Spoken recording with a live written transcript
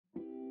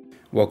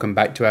Welcome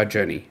back to our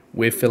journey.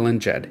 We're Phil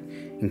and Jed.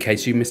 In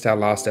case you missed our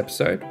last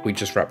episode, we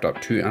just wrapped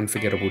up 2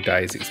 unforgettable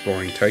days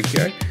exploring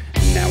Tokyo,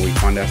 and now we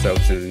find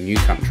ourselves in a new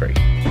country.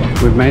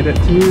 We've made it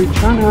to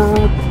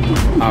China!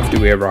 After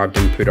we arrived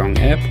in Pudong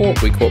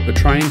Airport, we caught the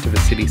train to the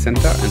city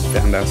centre and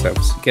found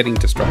ourselves getting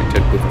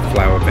distracted with a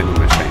flower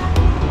vending machine.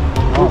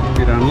 Oh,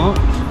 it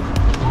unlocked.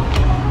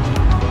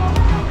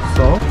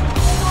 So?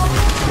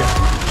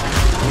 Yeah.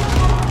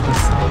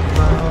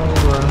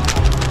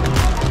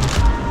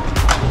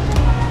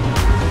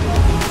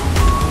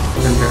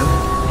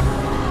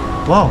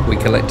 Wow. We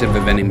collected the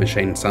vending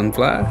machine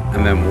sunflower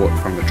and then walked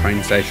from the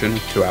train station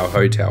to our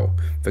hotel,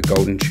 the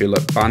Golden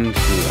Tulip Bund in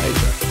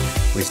Malaysia.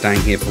 We're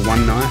staying here for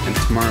one night and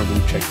tomorrow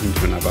we'll check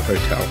into another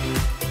hotel.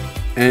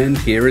 And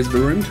here is the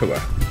room tour.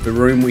 The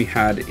room we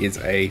had is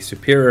a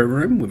superior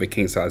room with a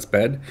king-size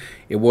bed.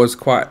 It was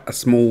quite a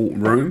small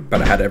room, but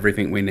it had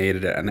everything we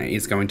needed, and it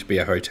is going to be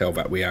a hotel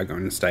that we are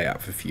going to stay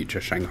at for future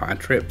Shanghai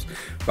trips.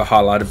 The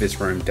highlight of this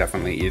room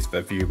definitely is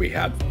the view we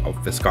had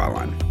of the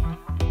skyline.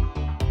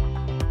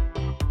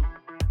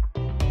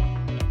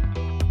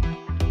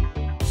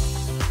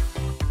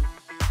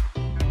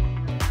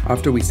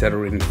 After we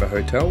settled into the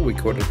hotel, we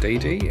caught a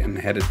DD and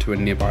headed to a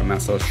nearby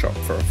massage shop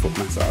for a foot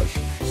massage.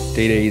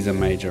 DD is a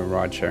major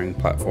ride-sharing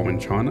platform in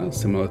China,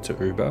 similar to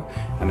Uber,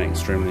 and an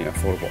extremely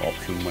affordable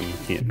option when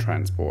looking at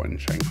transport in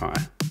Shanghai.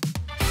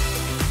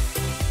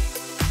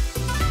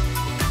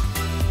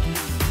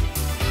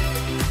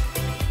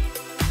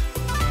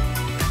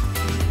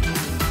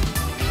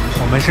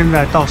 我们现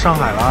在到上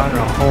海啦，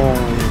然后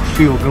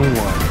Phil 跟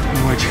我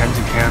因为前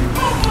几天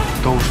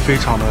都非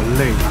常的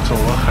累，走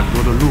了很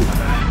多的路。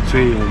 所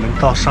以我们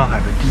到上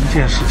海的第一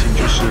件事情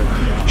就是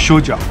修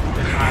脚。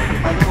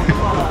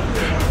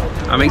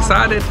I'm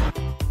excited!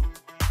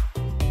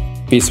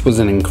 This was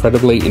an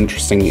incredibly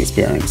interesting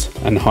experience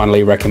and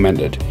highly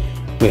recommended.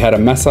 We had a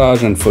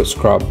massage and foot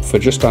scrub for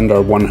just under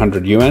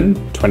 100 yuan,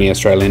 20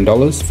 Australian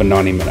dollars for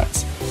 90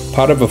 minutes.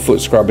 Part of a foot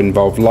scrub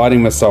involved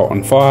lighting the salt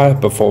on fire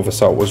before the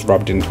salt was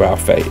rubbed into our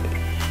feet.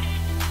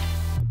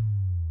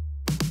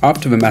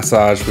 After the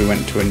massage, we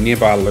went to a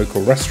nearby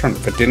local restaurant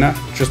for dinner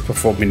just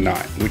before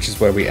midnight, which is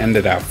where we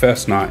ended our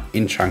first night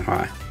in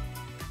Shanghai.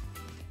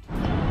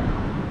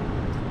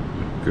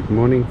 Good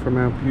morning from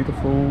our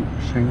beautiful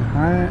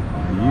Shanghai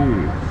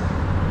view.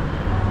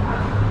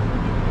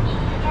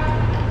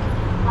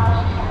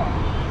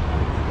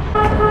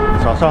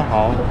 早上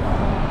好，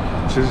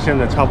其实现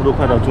在差不多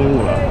快到中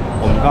午了，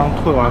我们刚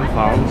退完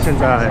房，现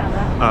在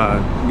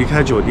离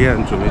开酒店，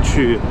准备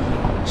去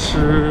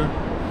吃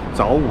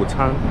早午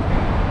餐。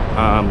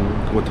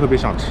 我特别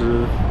想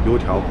吃油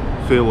条，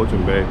所以我准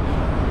备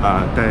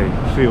带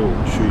Phil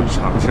去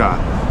尝一下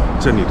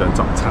这里的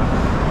早餐。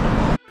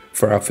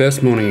 For our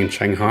first morning in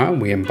Shanghai,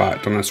 we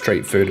embarked on a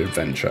street food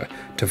adventure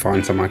to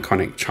find some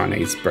iconic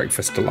Chinese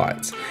breakfast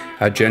delights.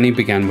 Our journey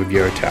began with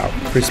Youtiao,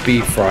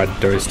 crispy fried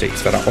dough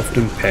sticks that are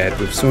often paired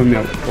with soy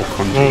milk or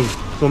congee.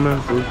 soy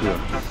milk 好吃。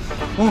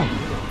哦。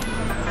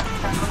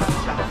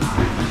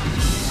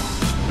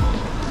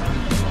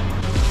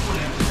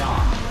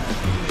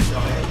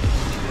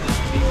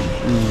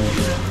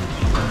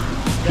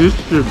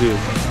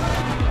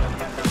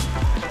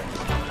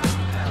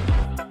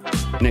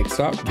 Next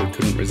up, we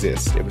couldn't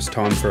resist. It was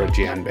time for a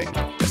Jianbing,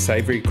 a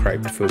savoury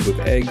crepe filled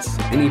with eggs,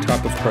 any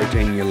type of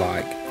protein you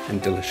like,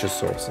 and delicious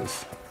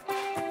sauces.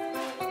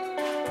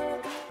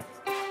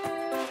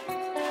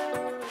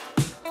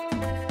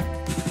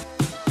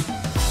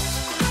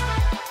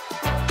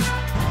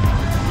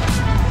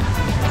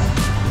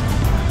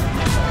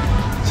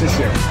 Thank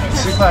you.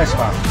 7块是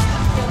吧？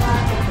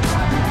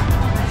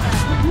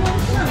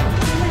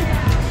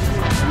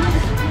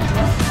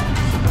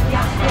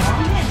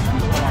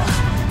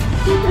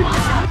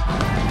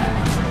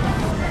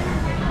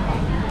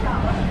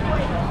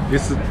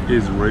 This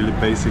is really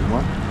basic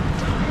one,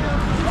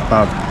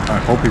 but I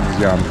hope it's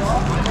yummy.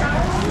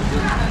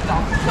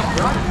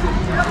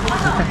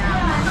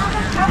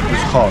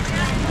 It's hot,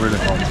 really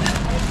hot.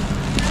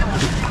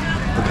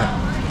 Okay,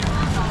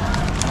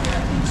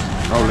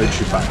 I'll let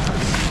you back.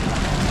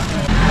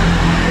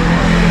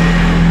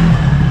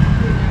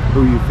 Who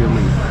are you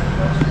filming?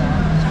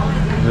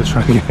 Let's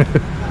try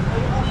again.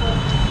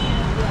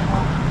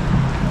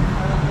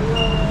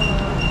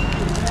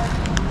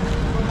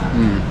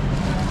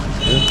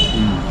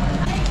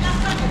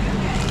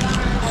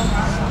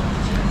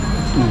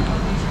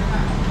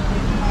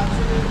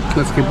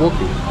 Let's keep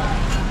walking.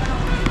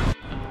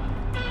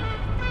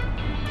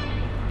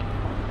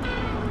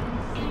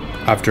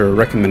 After a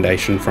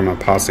recommendation from a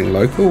passing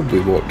local, we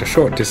walked a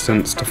short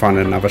distance to find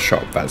another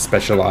shop that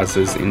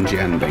specialises in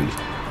Jianbing.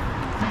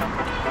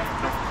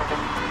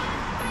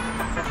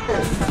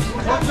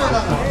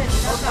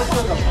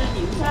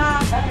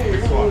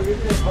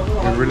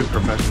 You're really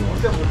professional.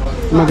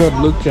 Oh my god,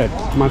 look Jed,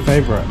 my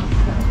favourite.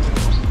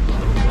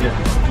 Yeah.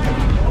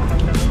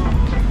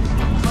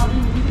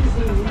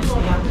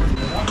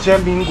 煎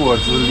饼果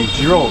子、里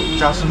脊肉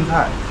加生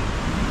菜。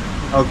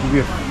I'll give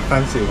you a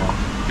fancy one.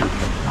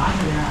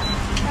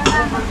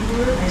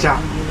 加。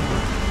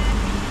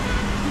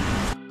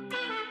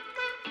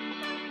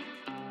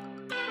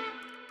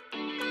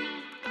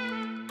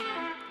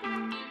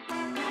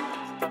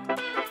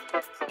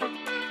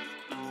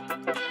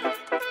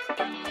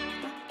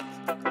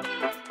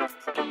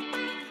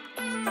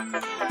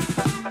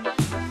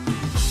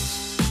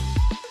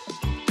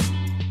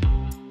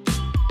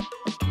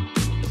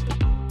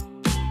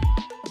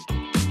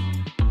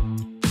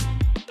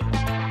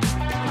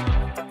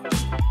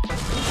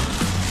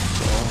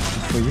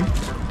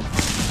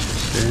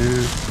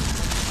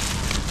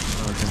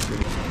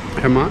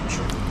How much?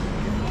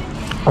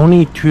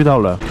 Only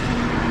 $2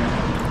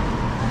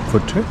 for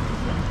two.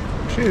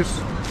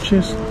 Cheers.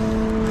 Cheers.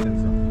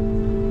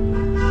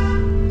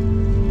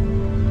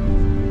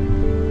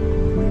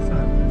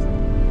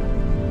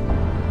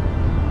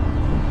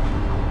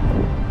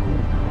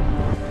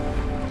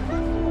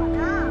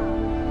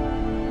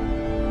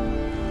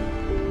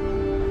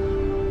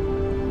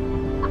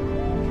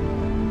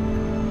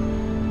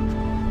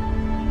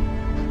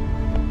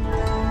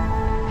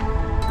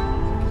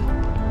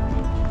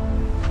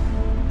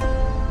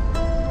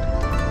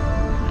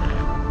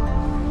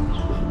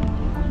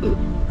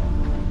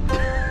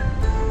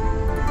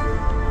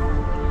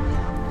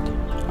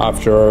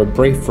 After a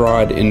brief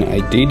ride in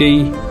a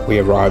DD, we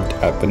arrived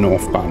at the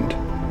North Bund.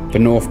 The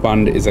North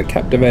Bund is a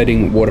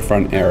captivating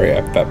waterfront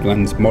area that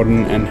blends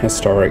modern and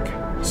historic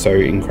so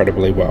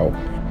incredibly well.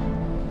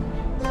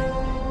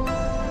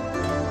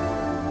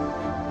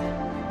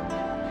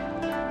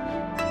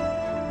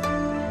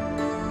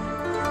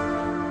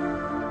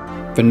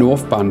 The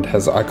North Bund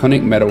has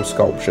iconic metal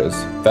sculptures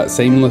that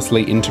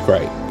seamlessly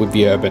integrate with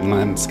the urban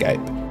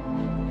landscape.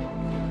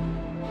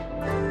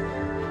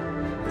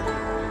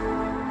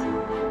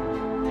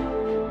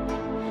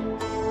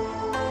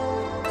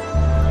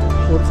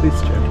 What's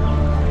this, Jim?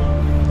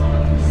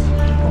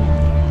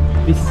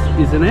 This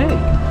is an egg.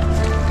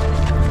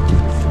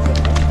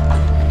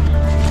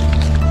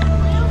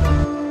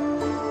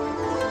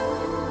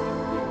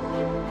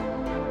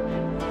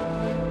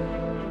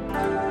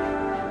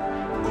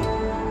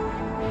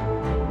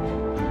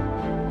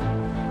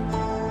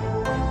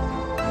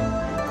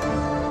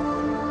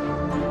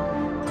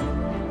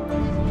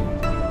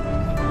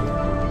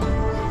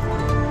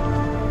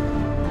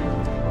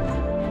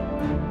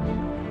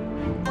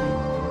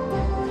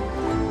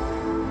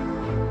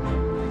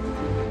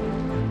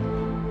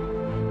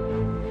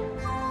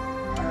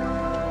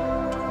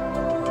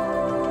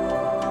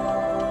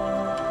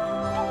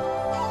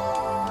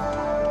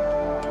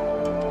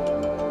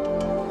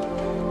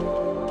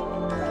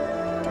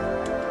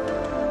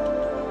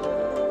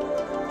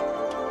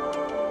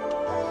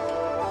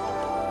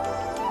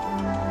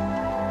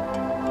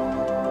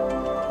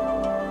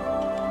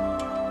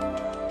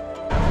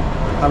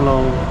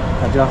 Hello，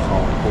 大家好，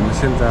我们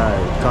现在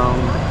刚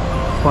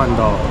换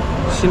到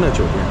新的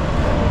酒店，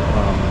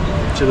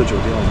这个酒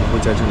店我们会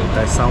在这里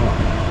待3晚。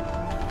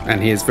And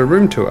here's the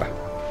room tour.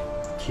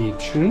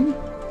 Kitchen.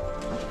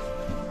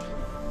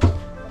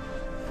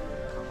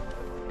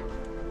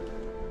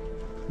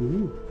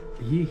 Ooh,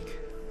 big.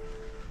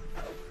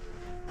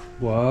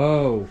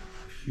 Whoa,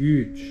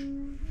 huge.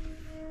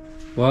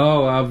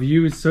 Wow, our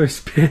view is so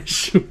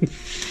special.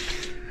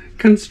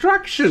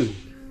 Construction.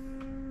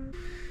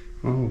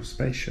 Oh,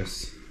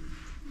 spacious.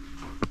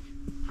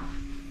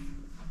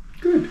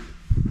 Good.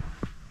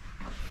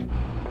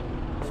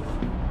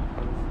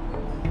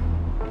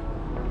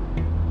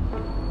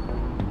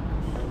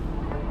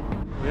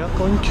 We are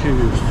going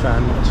to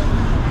find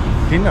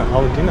dinner.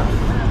 Our dinner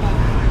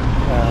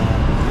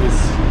is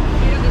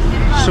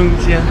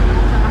Shengjian.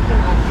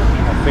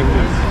 I think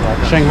it's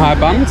like Shanghai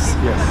buns?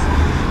 Yes.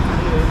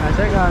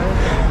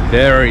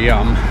 Very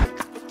yum.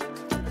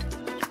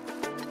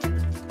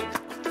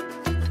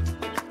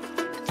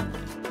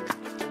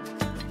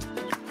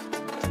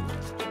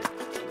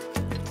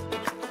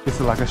 It's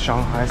like a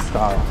Shanghai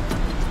style.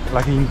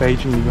 Like in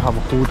Beijing, you have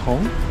a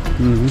hutong.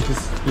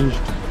 Just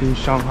in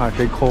Shanghai,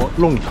 they call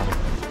longtang.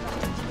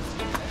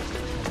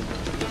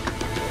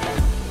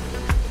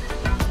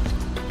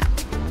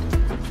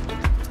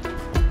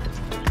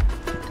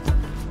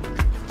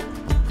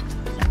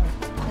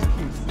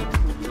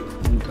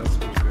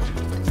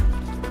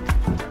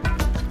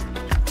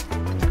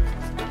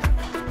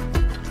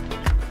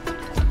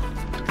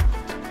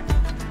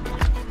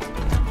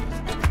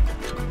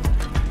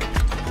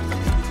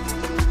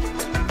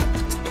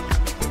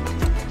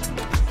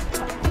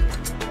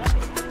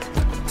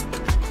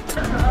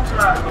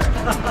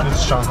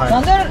 It's Shanghai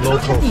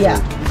local food.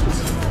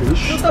 It's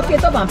fish and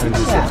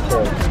it's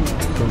pork.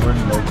 So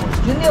really local.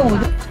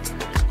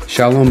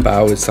 Xiaolong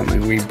Bao is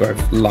something we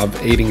both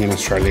love eating in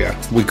Australia.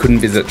 We couldn't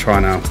visit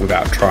China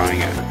without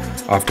trying it.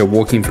 After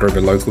walking through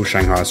the local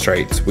Shanghai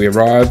streets, we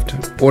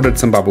arrived, ordered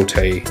some bubble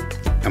tea,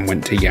 and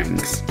went to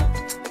Yang's.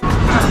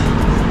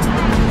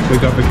 We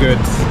got the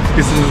goods.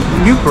 It's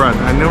a new brand.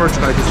 I never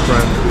tried this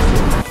brand before.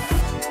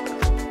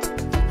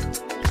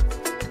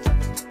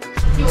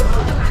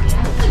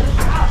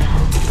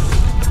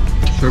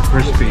 So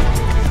crispy.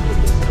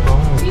 Oh.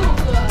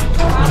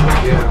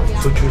 Yeah,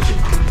 so juicy.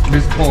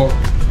 This pork.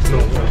 No,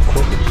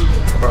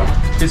 crab.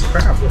 It's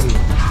crab.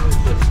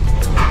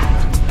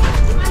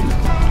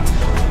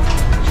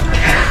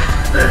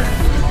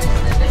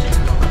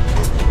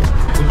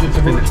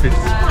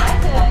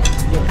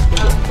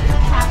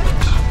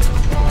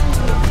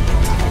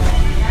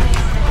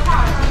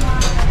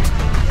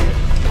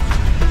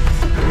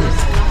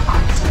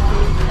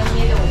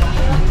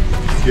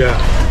 Yeah.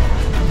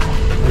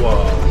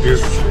 Wow,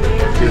 this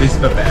is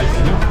the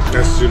best.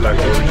 Let's do like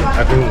this.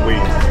 I think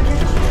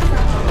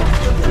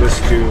let's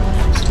do.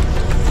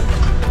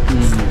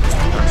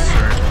 That's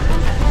right.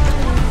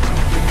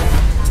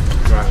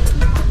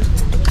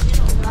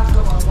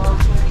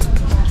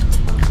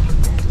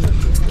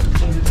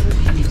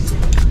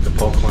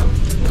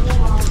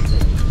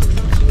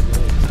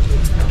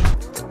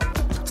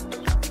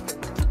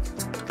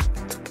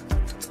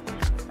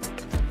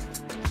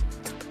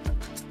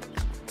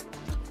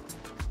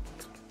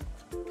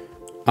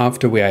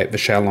 After we ate the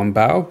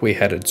xiaolongbao, we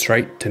headed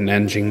straight to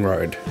Nanjing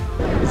Road.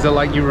 Is it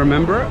like you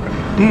remember it?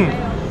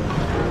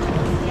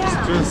 It's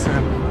still the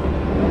same.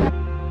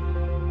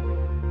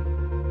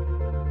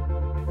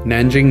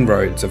 Nanjing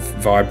Road's a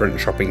vibrant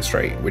shopping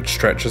street which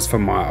stretches for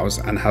miles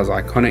and has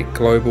iconic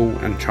global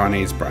and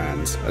Chinese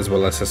brands as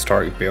well as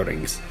historic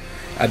buildings.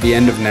 At the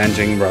end of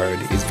Nanjing Road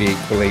is the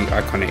equally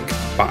iconic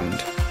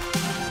Bund.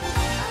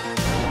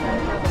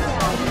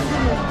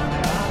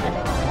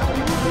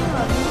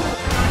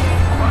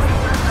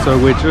 So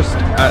we're just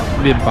at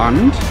the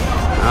Bund,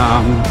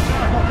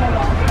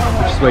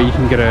 which is where you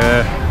can get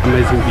an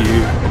amazing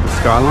view of the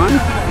skyline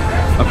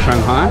of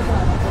Shanghai.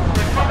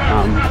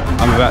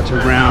 I'm about to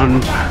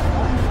round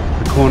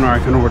the corner. I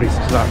can already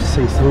start to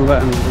see some of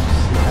it and it looks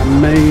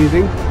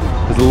amazing.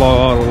 There's a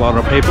lot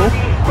of people.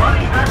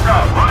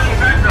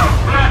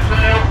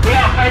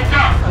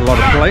 A lot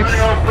of police.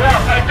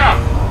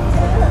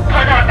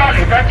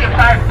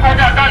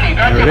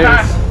 There it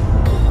is.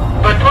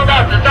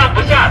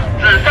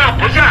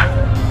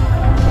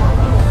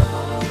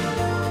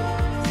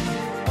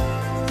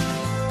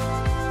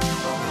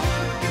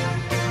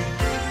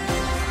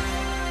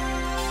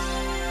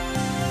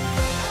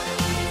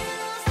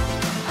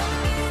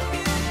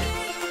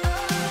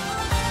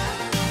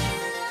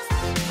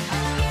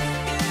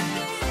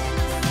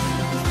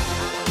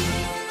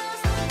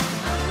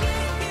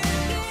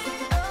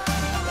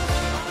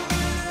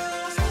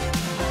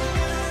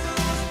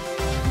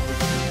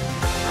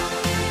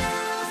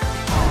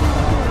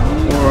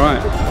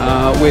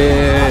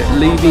 We're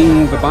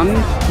leaving the Bund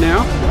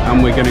now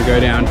and we're going to go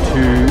down to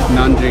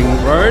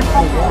Nanjing Road,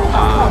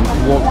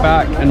 walk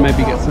back and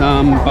maybe get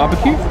some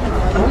barbecue.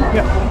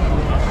 Yep.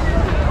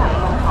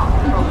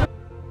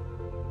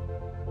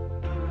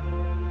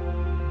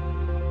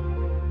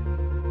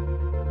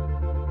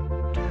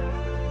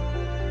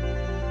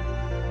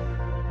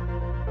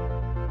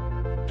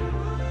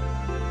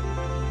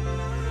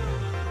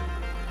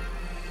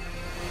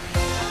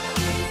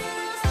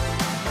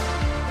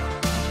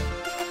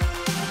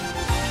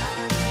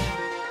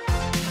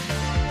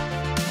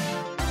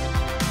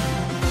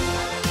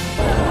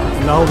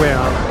 Now we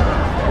are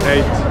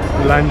at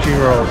Nanjing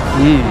Road.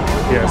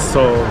 Yeah,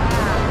 so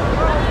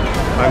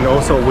and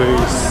also we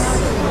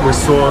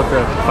saw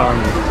the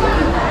Bund.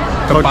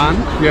 The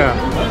Bund? Yeah.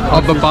 Oh,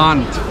 the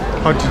Bund.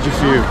 How did you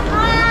feel?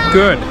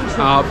 Good.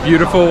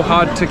 Beautiful.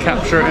 Hard to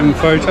capture in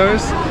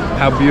photos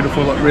how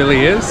beautiful it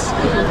really is.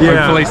 Yeah.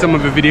 Hopefully some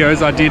of the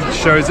videos I did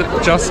shows it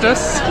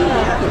justice.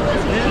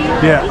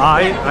 Yeah,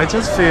 I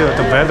just feel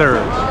the weather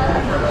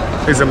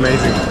is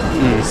amazing.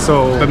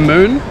 So The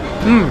moon?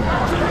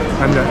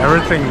 and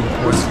everything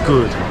was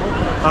good.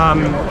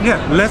 Yeah,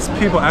 less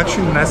people,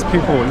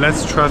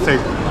 less traffic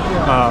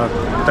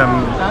than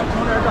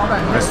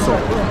I saw.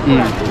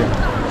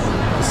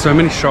 There's so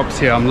many shops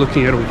here. I'm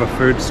looking at all the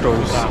food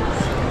stalls.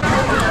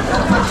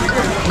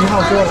 你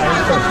好，给我来一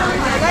份。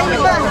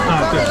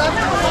对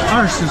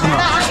，20是吗？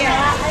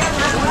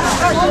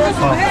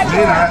好，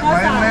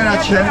没拿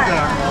钱的。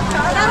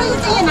那你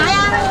自己拿呀。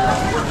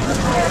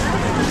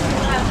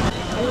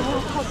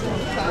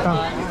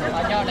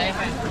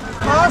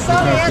好，稍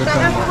微再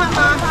看不看吗？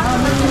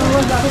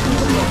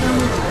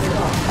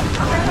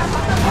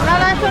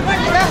来，顺便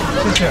你的。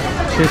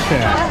谢谢。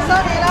来，收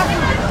礼了。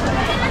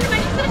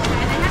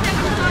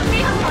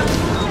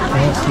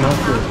Oh,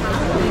 smells good.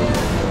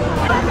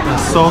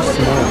 It's so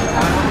small.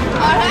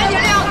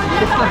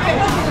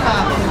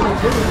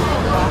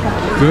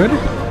 Good?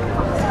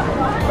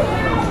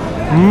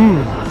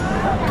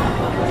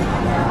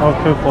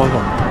 Okay, photo.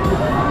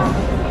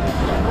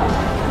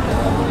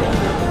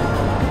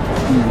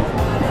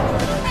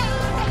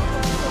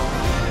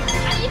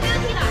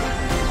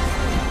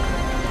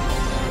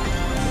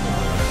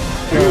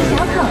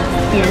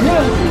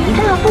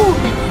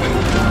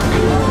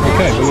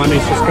 Okay, the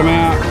money's just come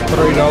out. $3.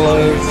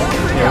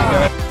 Here we go.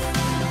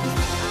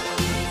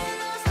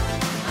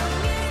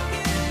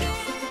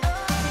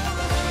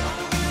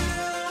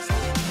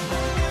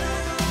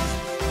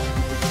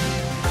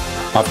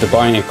 After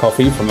buying a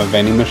coffee from a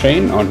vending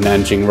machine on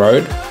Nanjing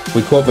Road,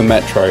 we caught the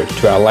metro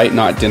to our late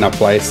night dinner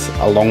place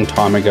a long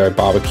time ago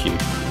barbecue.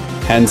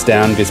 Hands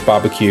down, this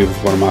barbecue was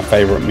one of my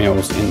favourite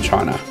meals in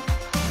China.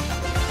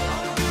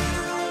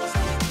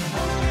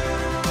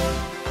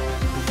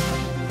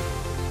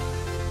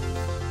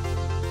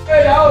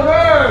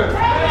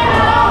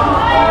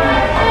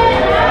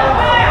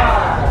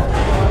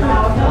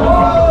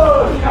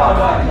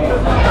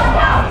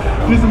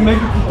 This makes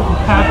people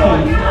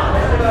happy.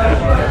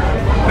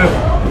 The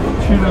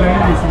two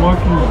ladies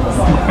walking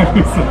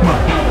smiling so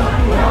much.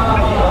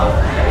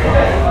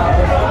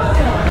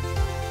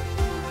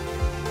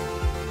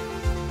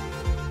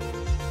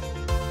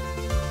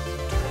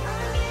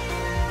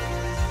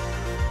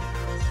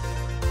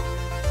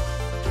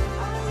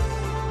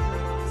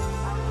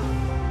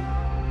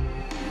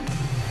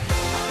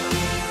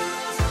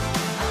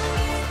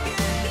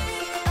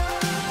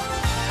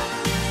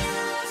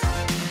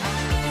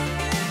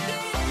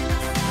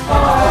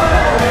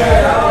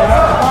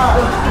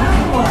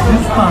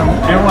 This time,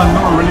 everyone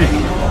not really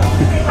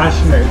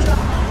passionate.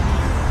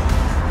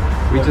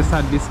 We just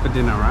had this for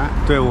dinner, right?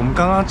 对，我们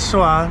刚刚吃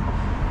完，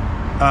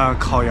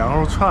烤羊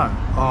肉串，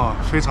哦，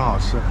非常好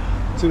吃。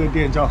这个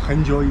店叫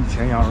很久以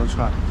前羊肉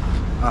串，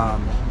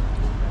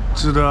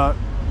值得，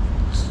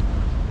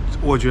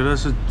我觉得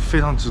是非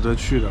常值得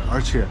去的，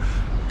而且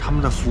他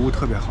们的服务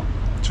特别好，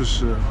就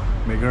是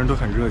每个人都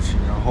很热情，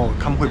然后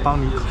他们会帮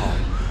你烤，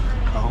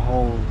然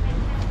后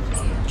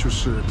就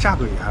是价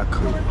格也还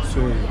可以，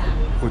所以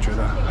我觉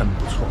得很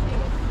不错。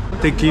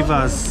They give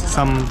us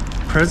some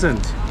present.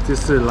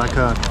 This is like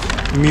a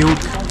milk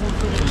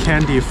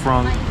candy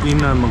from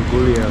Inner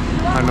Mongolia,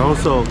 and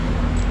also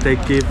they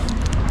give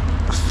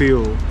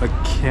a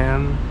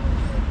can.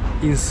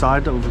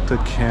 Inside of the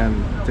can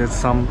there's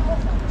some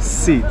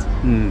seed.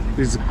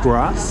 It's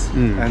grass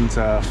and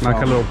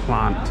Like a little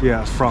plant.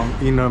 Yeah, from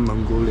Inner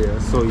Mongolia,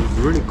 so it's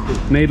really cool.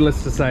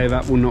 Needless to say,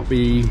 that will not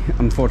be,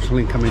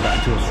 unfortunately, coming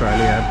back to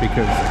Australia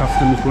because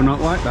customs will not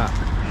like that.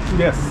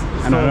 Yes,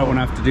 And I don't want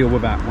to have to deal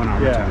with that when I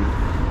return.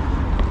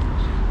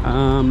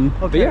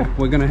 But Okay. yeah,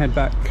 we're going to head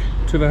back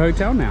to the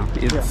hotel now.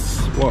 It's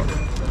what?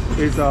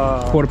 It's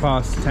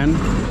 10:15.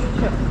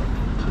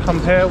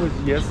 compare with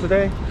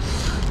yesterday.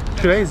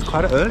 Today is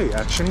quite early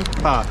actually,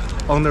 but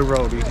on the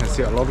road you can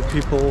see a lot of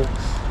people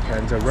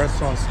and the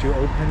restaurants still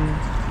open.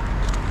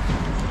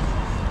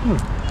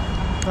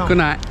 Good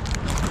night.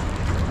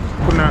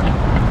 Good night.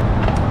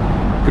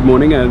 Good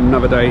morning,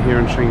 another day here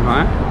in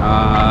Shanghai.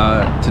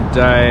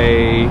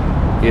 Today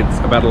it's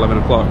about 11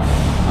 o'clock.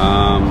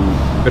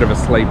 Bit of a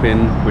sleep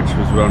in, which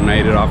was well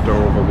needed after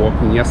all the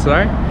walking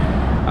yesterday.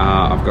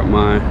 I've got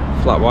my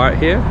flat white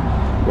here.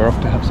 We're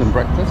off to have some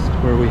breakfast.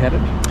 Where are we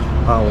headed?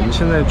 我们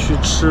现在去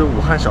吃武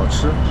汉小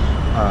吃，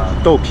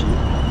豆皮，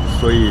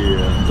所以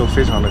都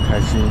非常的开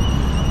心，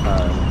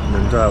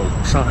能在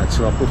上海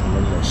吃到不同的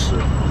美食。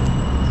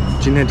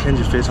今天天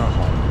气非常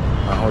好，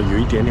然后有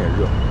一点点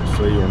热，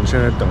所以我们现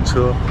在等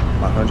车，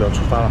马上就要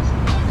出发了。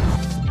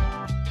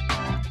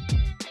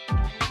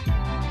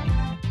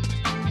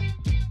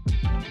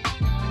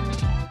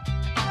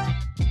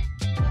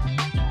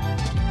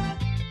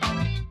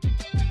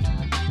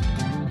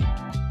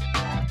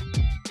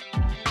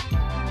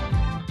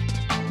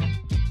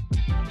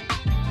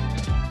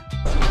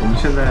我们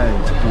现在已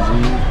经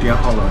点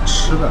好了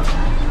吃的，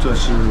这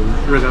是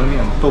热干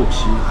面、豆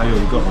皮，还有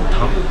一个藕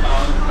汤，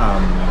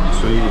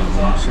所以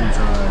我们现在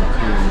可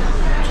以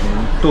从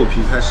豆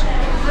皮开始。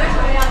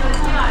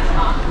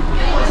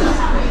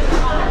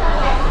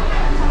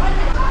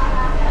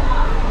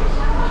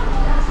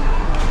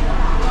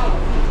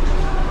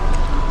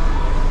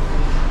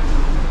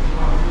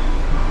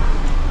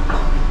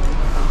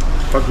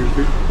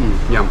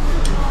Yum.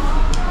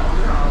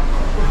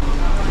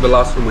 The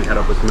last time we had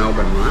it was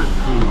Melbourne, right?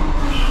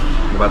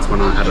 Well, that's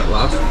when I had it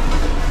last.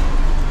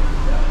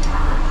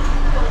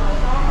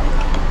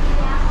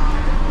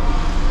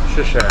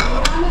 Share.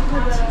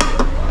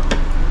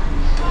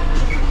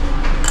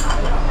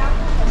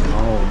 然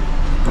后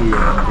有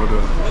很多的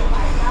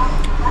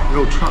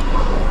肉串。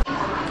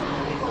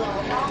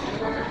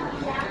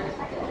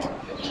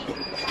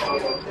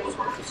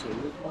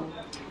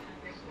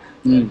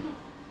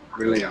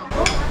Really yum.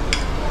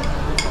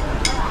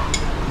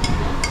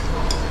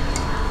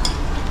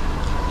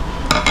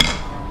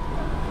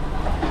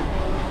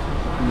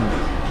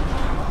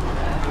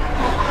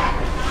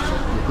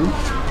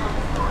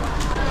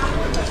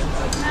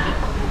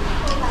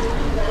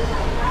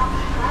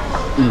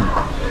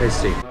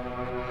 Tasty.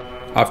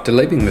 After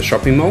leaving the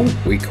shopping mall,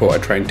 we caught a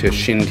train to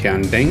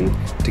Tianbing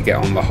to get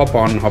on the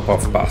hop-on,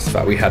 hop-off bus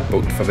that we had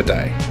booked for the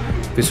day.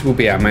 This will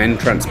be our main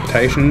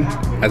transportation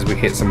as we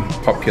hit some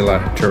popular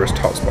tourist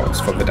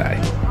hotspots for the day.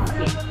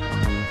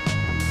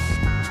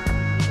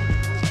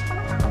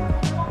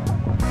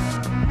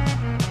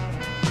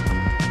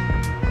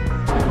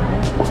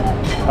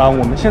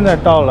 我们现在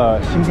到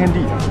了新天地，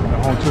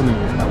然后这里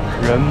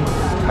人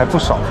还不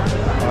少，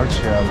而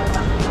且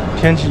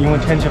因为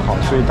天气好，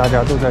所以大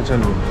家都在这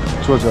里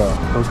坐着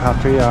喝咖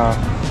啡啊，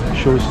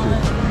休息。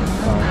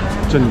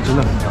这里真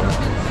的很漂亮，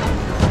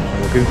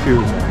我跟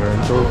Phil 两个人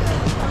都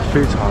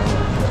非常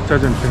在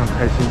这里非常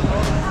开心。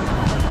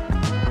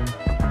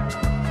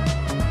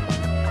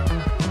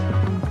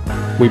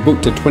We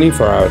booked a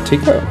 24-hour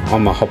ticket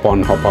on the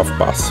hop-on, hop-off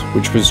bus,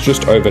 which was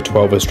just over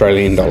 $12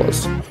 Australian.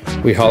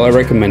 We highly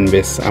recommend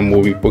this and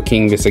we'll be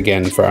booking this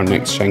again for our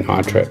next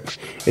Shanghai trip.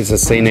 It's a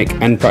scenic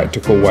and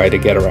practical way to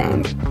get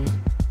around.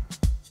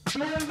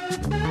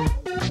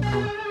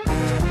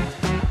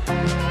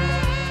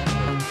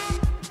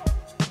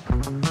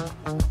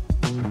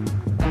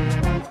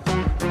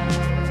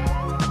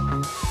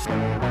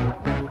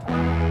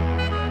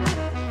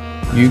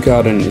 Yu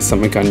Garden is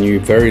something I knew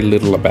very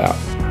little about.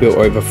 Built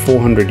over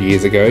 400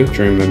 years ago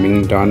during the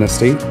Ming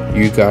Dynasty,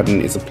 Yu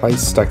Garden is a place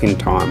stuck in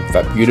time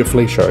that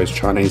beautifully shows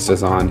Chinese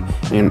design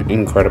and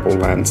incredible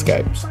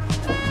landscapes.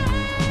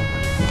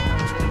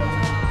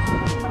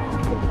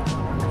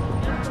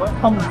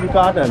 Welcome to Yu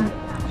Garden.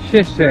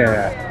 谢谢.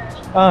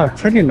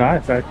 Pretty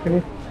nice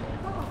actually.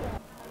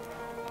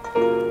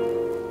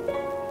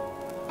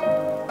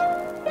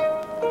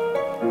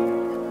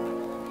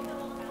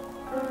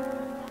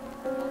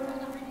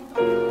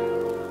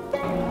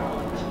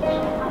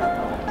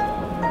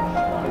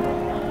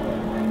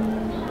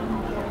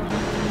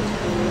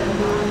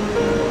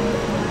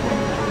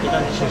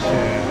 谢谢。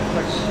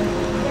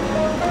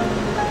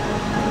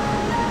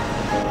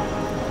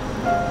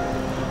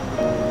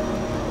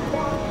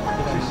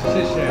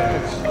谢谢。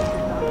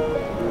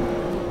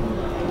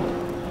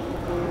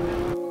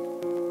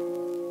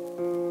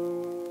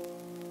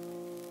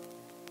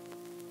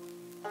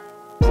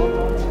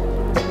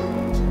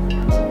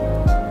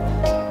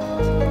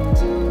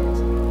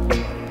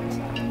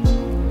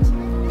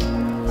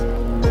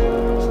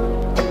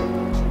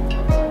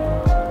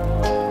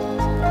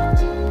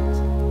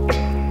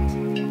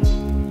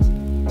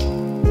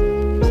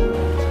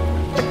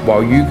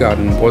While Yew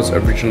Garden was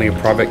originally a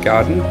private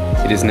garden,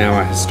 it is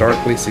now a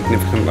historically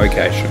significant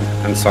location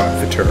and site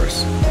for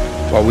tourists.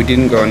 While we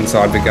didn't go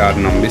inside the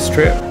garden on this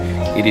trip,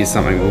 it is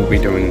something we'll be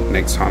doing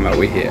next time that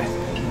we're here.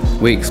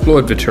 We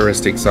explored the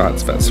touristic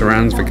sites that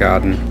surrounds the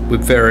garden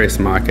with various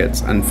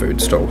markets and food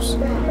stalls.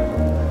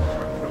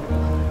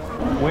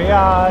 We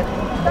are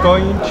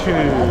going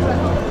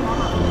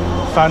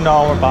to find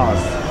our bus,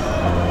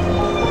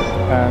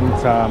 and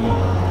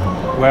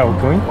where are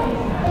we going?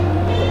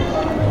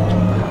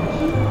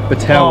 The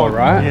tower,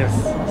 right? Yes,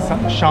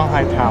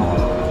 Shanghai Tower.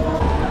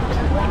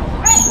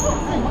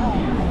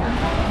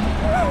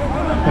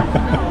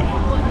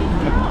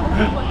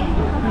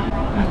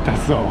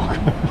 That's all.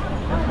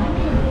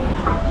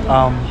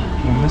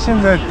 我们现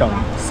在等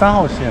3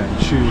号线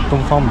去东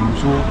方明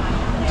珠，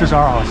这是2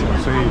号线，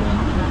所以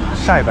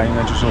下一班应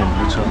该就是我们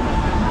的车。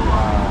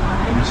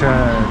我们现在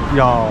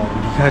要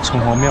离开城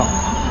隍庙。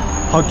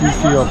How do you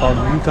feel about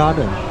Yew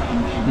Garden?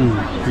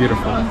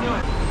 Beautiful.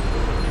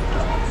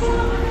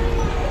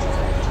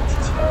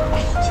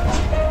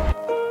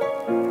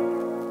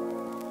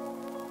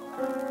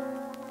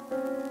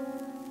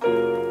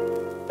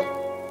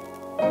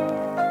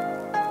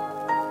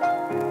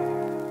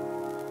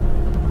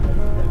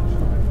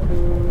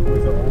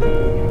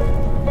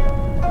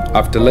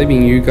 After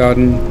leaving Yew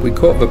Garden, we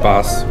caught the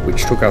bus,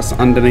 which took us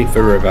underneath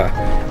the river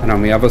and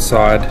on the other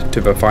side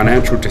to the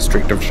financial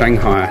district of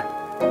Shanghai,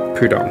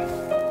 Pudong.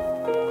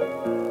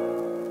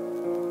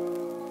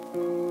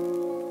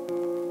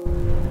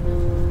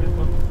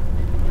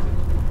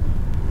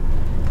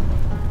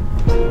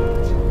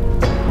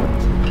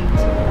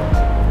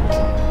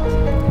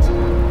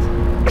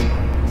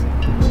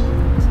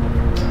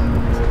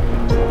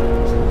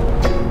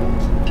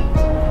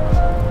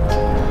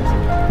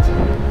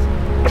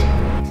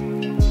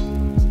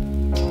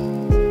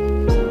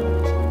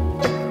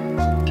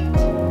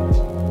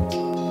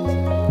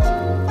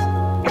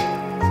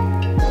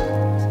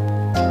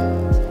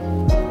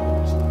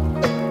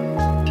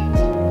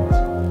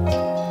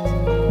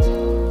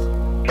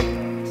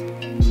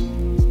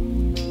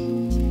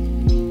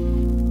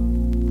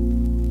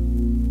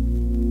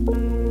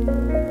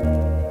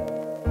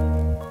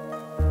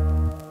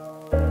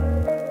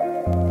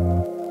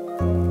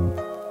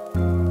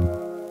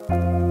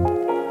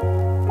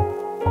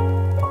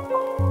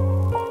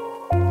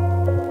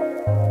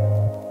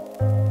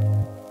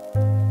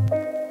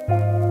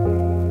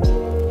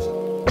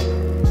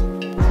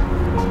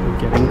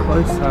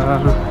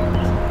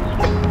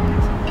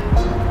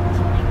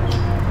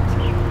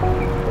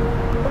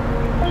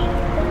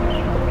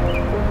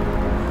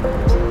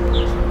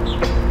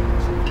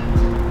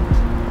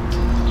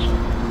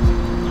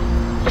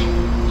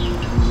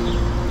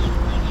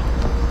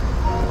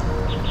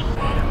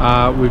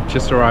 We've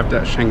just arrived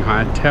at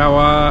Shanghai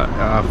Tower,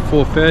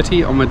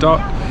 4:30 on the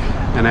dot,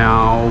 and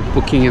our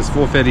booking is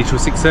 4:30 to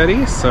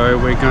 6:30, so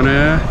we're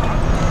gonna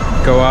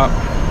go up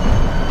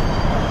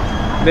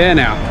there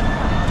now.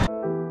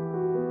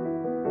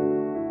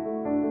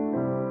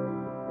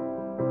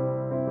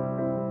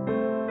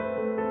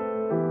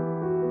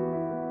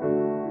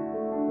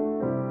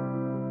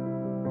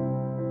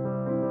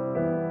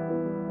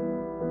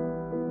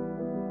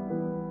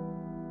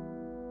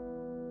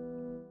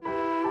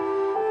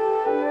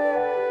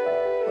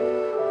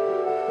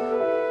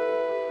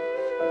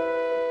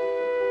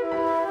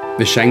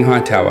 The Shanghai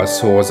Tower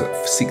soars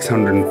at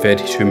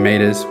 632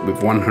 metres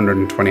with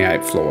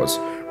 128 floors,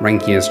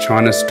 ranking as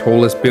China's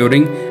tallest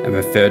building and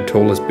the 3rd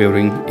tallest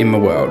building in the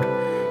world.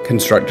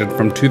 Constructed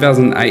from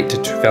 2008 to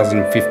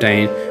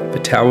 2015, the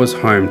tower is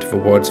home to the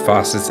world's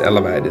fastest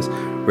elevators,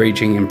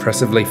 reaching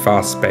impressively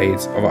fast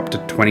speeds of up to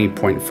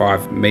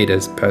 20.5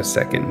 metres per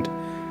second.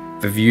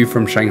 The view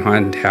from Shanghai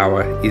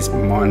Tower is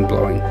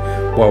mind-blowing.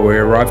 While we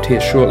arrived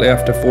here shortly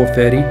after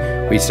 4:30,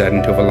 we stayed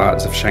until the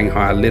lights of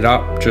Shanghai lit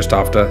up just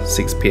after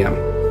 6 p.m.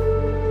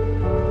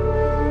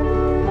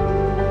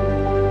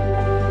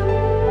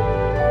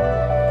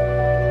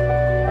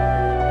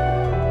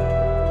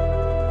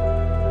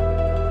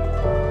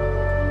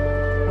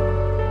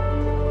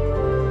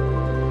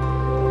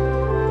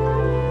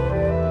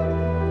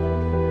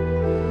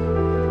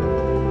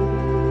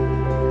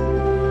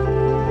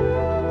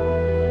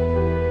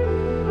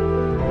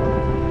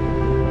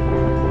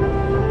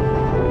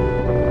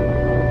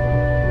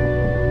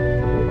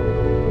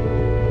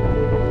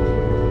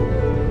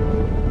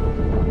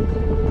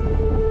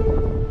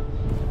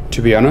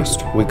 To be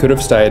honest, we could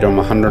have stayed on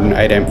the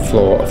 118th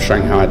floor of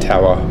Shanghai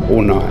Tower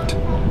all night.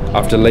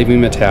 After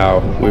leaving the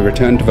tower, we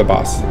returned to the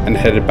bus and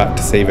headed back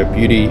to see the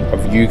beauty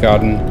of Yew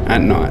Garden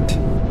at night.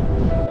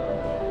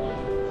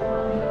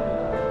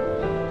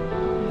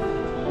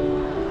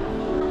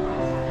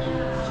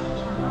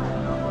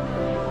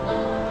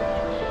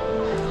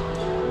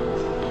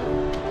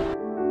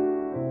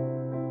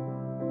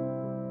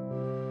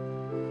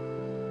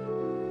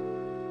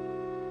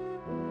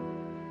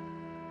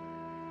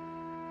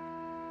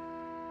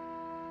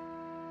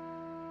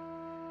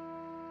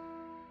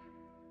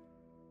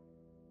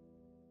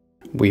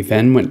 We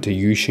then went to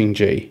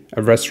Yuxingji,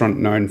 a restaurant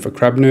known for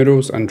crab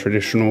noodles and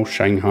traditional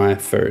Shanghai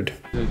food.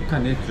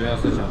 看你主要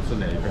是想吃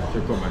哪一个，就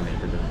购买哪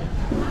个就可以。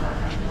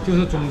就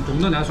是总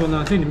的来说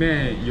呢，这里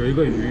面有一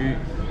个鱼，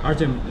而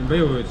且没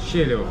有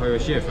蟹柳还有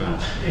蟹粉。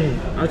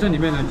而这里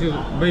面呢就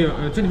没有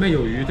这里面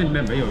有鱼，这里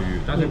面没有鱼，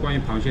但是关于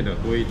螃蟹的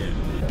多一点。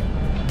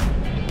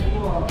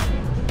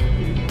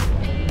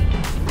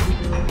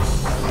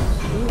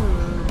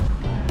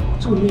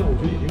这个面我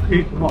觉得已经可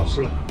以很好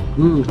吃了。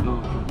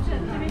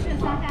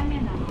沙干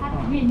面的，它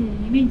里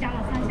面加了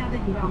3虾的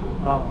底料。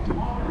啊，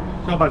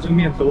要把这个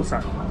面抖散。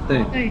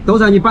对，抖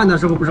散你拌的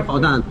时候不是好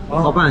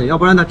拌，要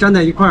不然它粘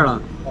在一块了，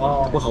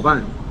不好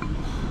拌。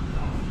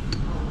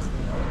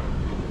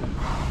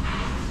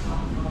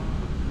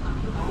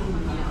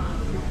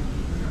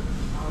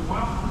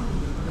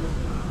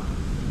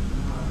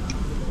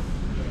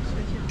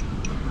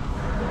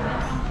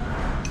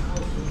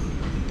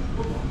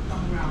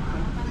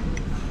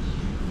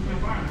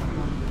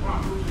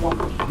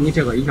你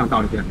这个一样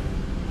倒里边。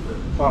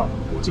啊，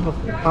我这个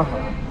看好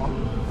了。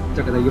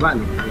这个得1万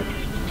的。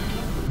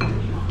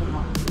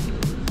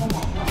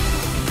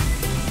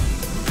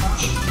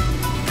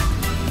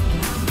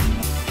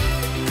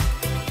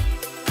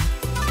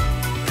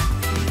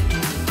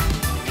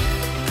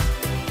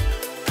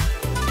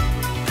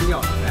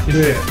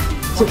对，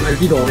这个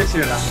1多。谢谢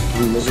了。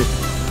没事。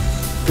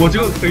我这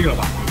个可以了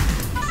吧？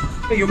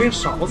那有没有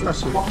勺子啊？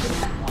师傅？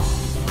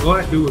额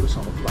外给我个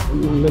勺子吧。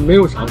没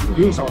有勺子，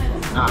不用勺子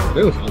啊，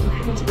没有勺子。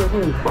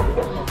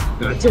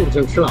这个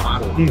正吃了啊，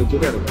就这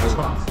个可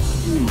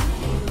以。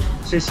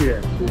谢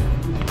谢。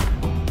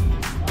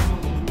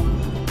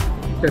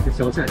这是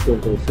小菜，就是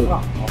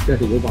这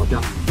是油爆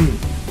酱。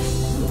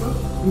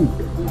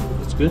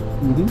It's good.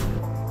 Mm-hmm.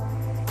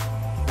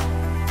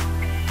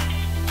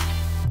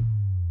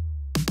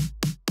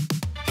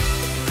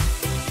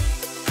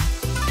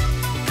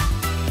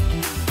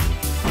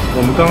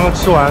 我们刚刚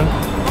吃完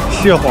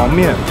蟹黄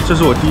面，这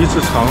是我第一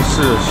次尝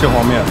试蟹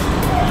黄面，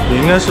也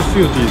应该是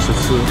Phil 第一次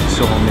吃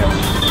蟹黄面。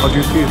How do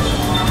you feel?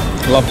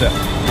 Loved it.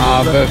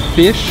 The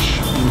fish,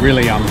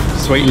 really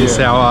sweet and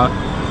sour.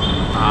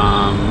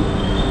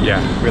 Yeah,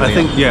 really.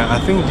 I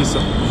think this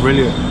is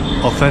really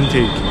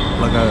authentic,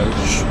 like a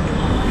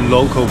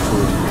local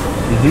food.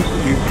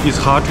 It's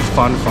hard to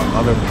find from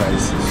other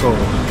places, so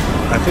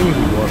I think it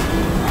will work.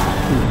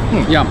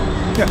 Yum.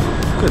 Yeah,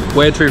 good.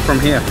 Where to from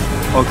here?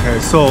 Okay,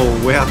 so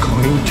we are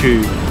going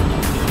to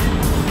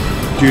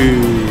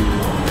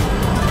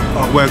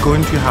we're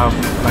going to have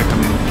like a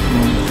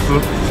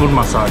foot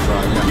massage,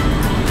 right? Yeah.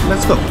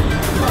 Let's go.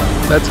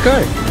 Let's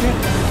go.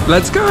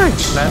 Let's go.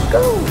 Let's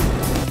go.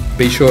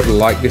 Be sure to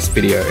like this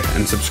video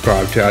and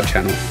subscribe to our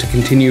channel to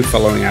continue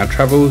following our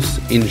travels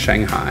in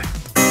Shanghai.